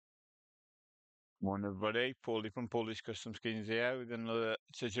Morning, everybody. Paulie from Paulie's Custom Skins here with another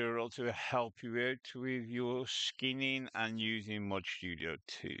tutorial to help you out with your skinning and using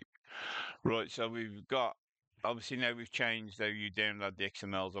ModStudio2. Right, so we've got, obviously now we've changed how you download the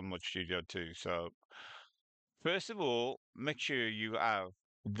XMLs on ModStudio2. So first of all, make sure you have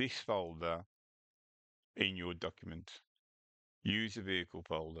this folder in your document. UserVehicle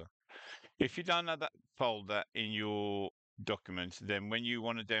folder. If you don't have that folder in your documents, then when you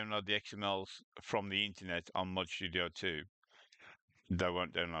want to download the XMLs from the internet on ModStudio2, they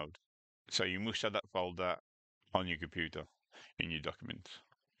won't download. So you must have that folder on your computer in your documents.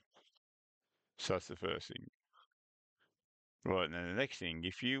 So that's the first thing. Right, now the next thing,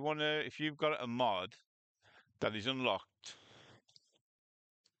 if you've got a mod that is unlocked,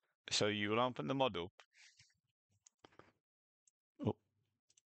 so you will open the mod up. Oh,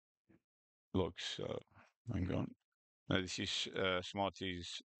 look, so hang on. Now this is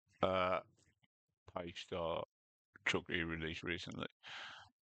Smarty's Paystar truck re-release recently.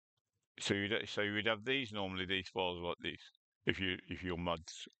 So you'd have these normally, these files like this, if your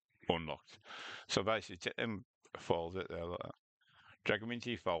mod's unlocked. So basically take them files out there like that. Drag them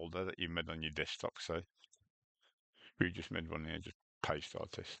into your folder that you made on your desktop, so we just made one here, just paste our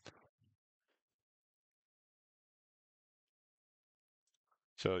test.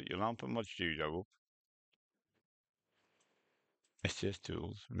 So you'll open ModStudio up, STS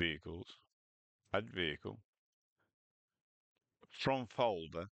tools, vehicles, add vehicle. From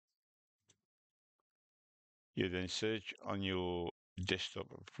folder, you then search on your desktop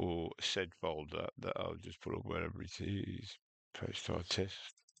for said folder that I'll just put up wherever it is. Paste our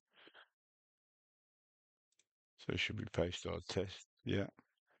test. So it should be paste our test, yeah.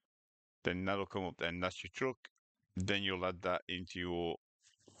 Then that'll come up then, that's your truck. Then you'll add that into your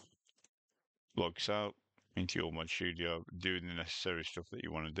logs out, into your ModStudio, do the necessary stuff that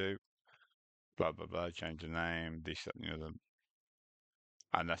you want to do. Blah, blah, blah, change the name, this, that, and the other.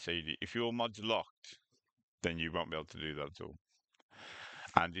 And that's easy. If your mod's locked, then you won't be able to do that at all.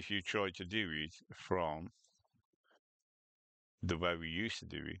 And if you try to do it from the way we used to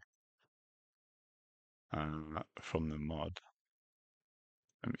do it, from the mod,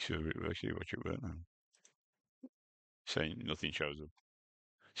 let me see if it actually watch it work now. Saying nothing shows up.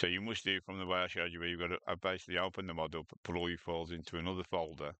 So you must do it from the way I showed you, where you've got to basically open the mod up, put all your files into another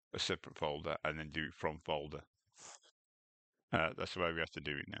folder, a separate folder, and then do it from folder. That's the way we have to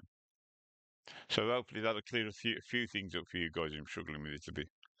do it now. So hopefully that'll clear a few things up for you guys who are struggling with it a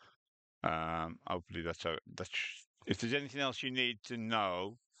bit. Hopefully that's how. If there's anything else you need to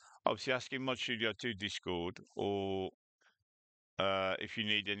know, obviously ask in ModStudio2 Discord, or if you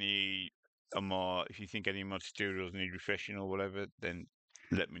need any more, if you think any mod tutorials need refreshing or whatever, then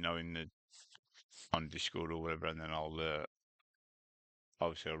let me know on Discord or whatever, and then obviously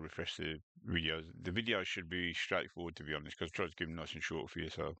I'll refresh the videos. The videos should be straightforward, to be honest, because I tried to keep them nice and short for you.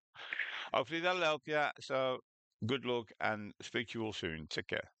 So hopefully that'll help you. So good luck and speak to you all soon. Take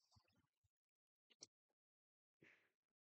care.